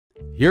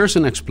Here's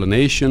an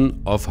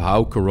explanation of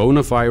how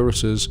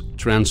coronaviruses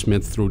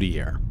transmit through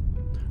the air.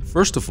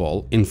 First of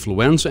all,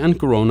 influenza and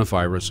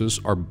coronaviruses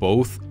are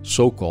both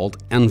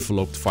so-called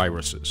enveloped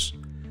viruses.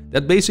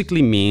 That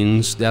basically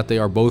means that they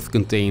are both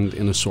contained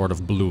in a sort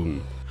of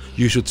balloon.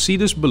 You should see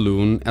this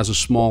balloon as a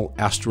small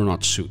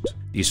astronaut suit.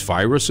 These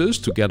viruses,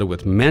 together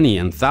with many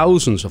and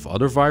thousands of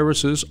other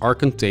viruses, are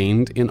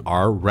contained in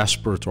our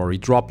respiratory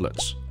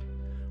droplets.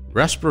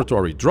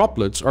 Respiratory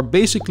droplets are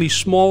basically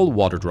small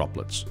water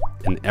droplets.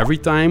 And every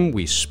time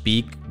we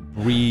speak,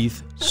 breathe,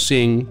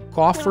 sing,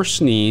 cough or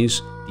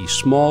sneeze, these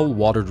small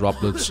water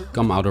droplets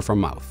come out of our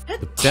mouth.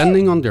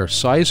 Depending on their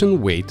size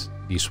and weight,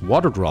 these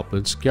water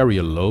droplets carry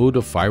a load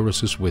of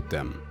viruses with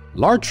them.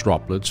 Large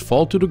droplets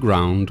fall to the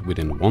ground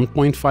within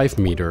 1.5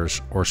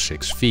 meters or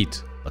 6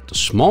 feet, but the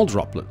small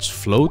droplets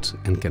float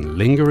and can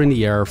linger in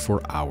the air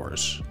for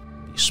hours.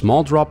 These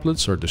small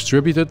droplets are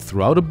distributed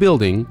throughout a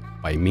building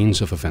by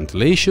means of a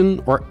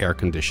ventilation or air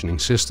conditioning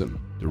system.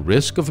 The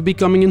risk of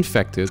becoming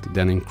infected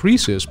then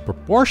increases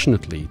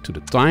proportionately to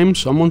the time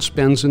someone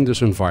spends in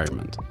this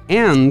environment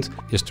and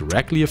is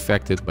directly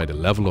affected by the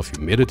level of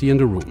humidity in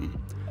the room.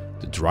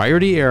 The drier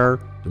the air,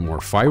 the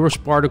more virus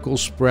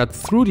particles spread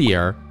through the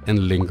air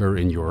and linger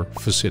in your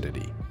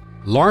vicinity.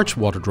 Large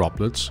water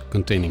droplets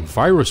containing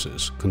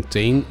viruses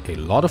contain a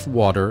lot of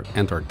water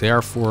and are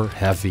therefore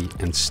heavy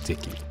and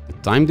sticky. The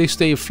time they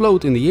stay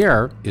afloat in the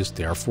air is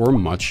therefore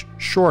much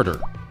shorter.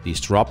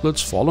 These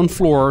droplets fall on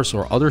floors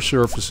or other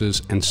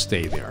surfaces and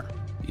stay there.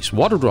 These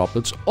water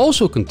droplets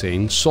also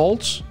contain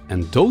salts,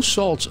 and those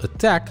salts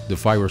attack the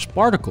virus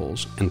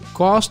particles and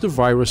cause the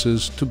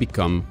viruses to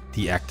become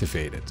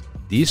deactivated.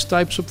 These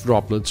types of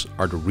droplets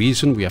are the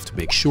reason we have to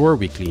make sure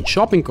we clean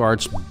shopping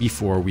carts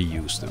before we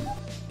use them.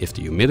 If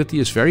the humidity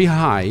is very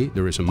high,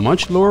 there is a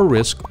much lower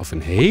risk of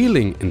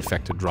inhaling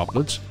infected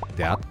droplets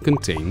that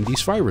contain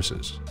these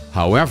viruses.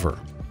 However,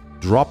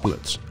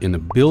 droplets in a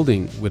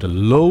building with a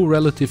low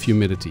relative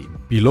humidity,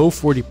 below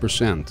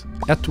 40%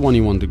 at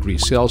 21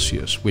 degrees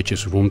Celsius, which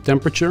is room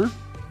temperature,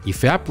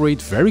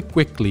 evaporate very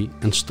quickly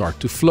and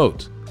start to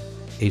float.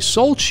 A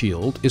salt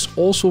shield is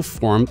also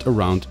formed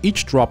around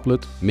each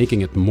droplet, making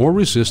it more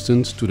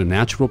resistant to the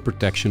natural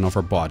protection of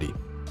our body,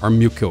 our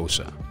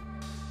mucosa.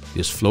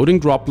 This floating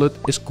droplet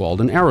is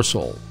called an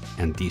aerosol,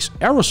 and these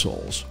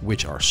aerosols,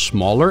 which are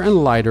smaller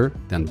and lighter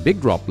than big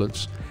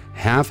droplets,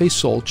 have a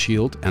salt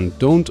shield and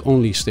don't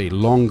only stay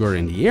longer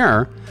in the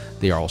air,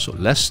 they are also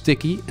less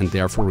sticky and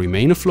therefore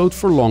remain afloat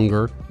for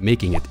longer,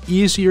 making it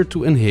easier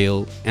to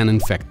inhale and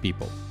infect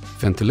people.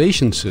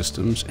 Ventilation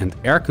systems and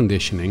air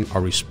conditioning are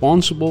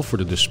responsible for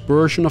the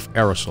dispersion of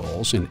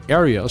aerosols in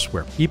areas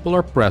where people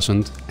are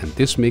present, and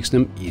this makes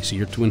them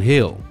easier to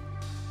inhale.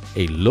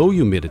 A low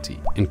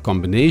humidity in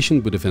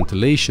combination with a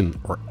ventilation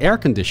or air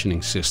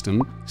conditioning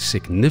system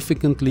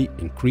significantly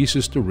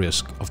increases the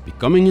risk of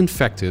becoming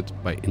infected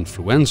by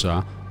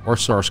influenza or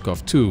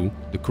SARS-CoV-2,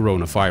 the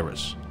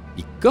coronavirus,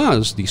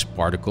 because these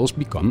particles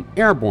become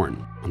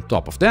airborne. On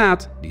top of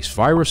that, these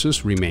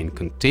viruses remain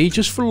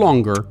contagious for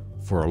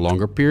a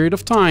longer period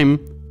of time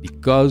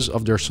because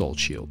of their salt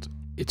shield.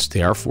 It's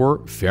therefore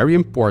very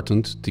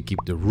important to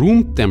keep the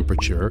room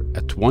temperature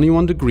at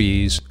 21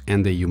 degrees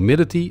and a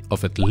humidity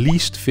of at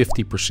least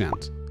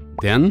 50%.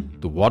 Then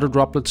the water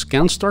droplets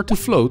can start to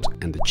float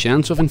and the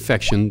chance of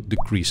infection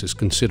decreases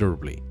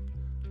considerably.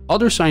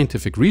 Other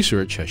scientific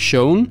research has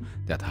shown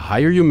that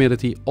higher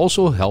humidity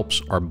also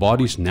helps our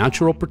body's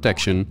natural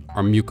protection,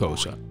 our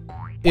mucosa.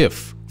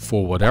 If,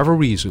 for whatever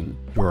reason,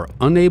 you are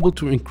unable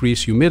to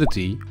increase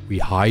humidity, we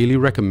highly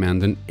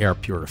recommend an air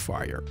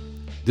purifier.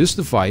 This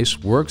device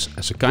works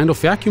as a kind of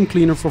vacuum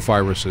cleaner for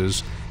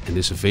viruses and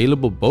is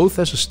available both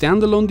as a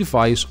standalone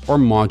device or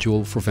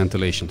module for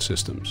ventilation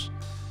systems.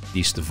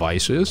 These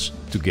devices,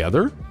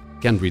 together,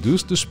 can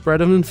reduce the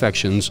spread of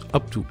infections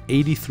up to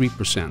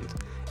 83%,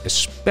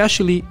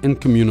 especially in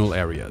communal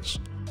areas.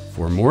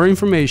 For more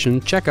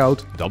information, check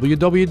out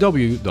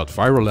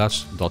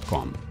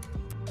www.viraless.com.